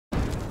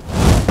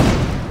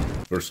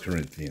1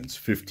 Corinthians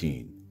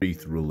 15, 3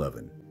 through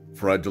 11.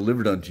 For I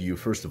delivered unto you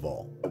first of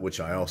all, which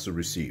I also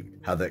received,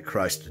 how that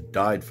Christ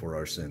died for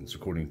our sins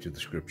according to the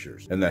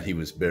Scriptures, and that he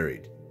was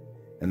buried,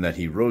 and that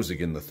he rose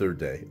again the third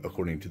day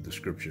according to the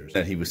Scriptures,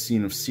 that he was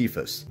seen of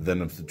Cephas,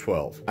 then of the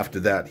 12.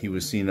 After that he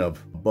was seen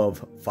of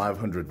above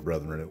 500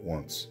 brethren at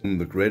once, whom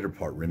the greater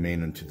part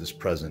remain unto this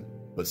present,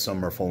 but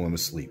some are fallen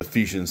asleep.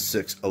 Ephesians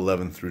 6,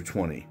 11 through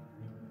 20.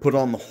 Put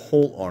on the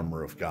whole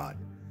armor of God,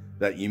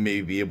 that ye may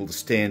be able to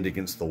stand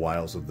against the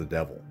wiles of the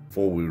devil.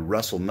 For we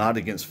wrestle not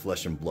against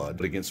flesh and blood,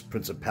 but against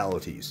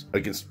principalities,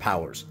 against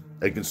powers,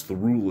 against the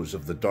rulers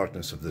of the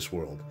darkness of this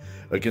world,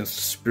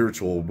 against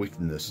spiritual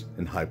wickedness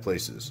in high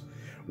places.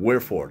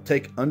 Wherefore,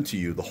 take unto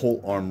you the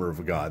whole armor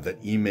of God,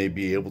 that ye may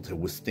be able to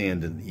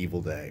withstand in the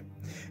evil day,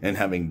 and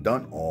having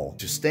done all,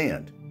 to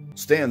stand.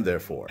 Stand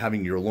therefore,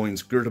 having your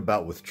loins girt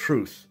about with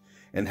truth,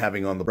 and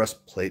having on the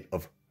breastplate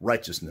of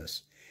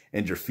righteousness,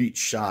 and your feet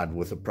shod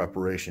with the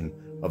preparation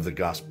of the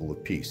gospel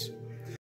of peace.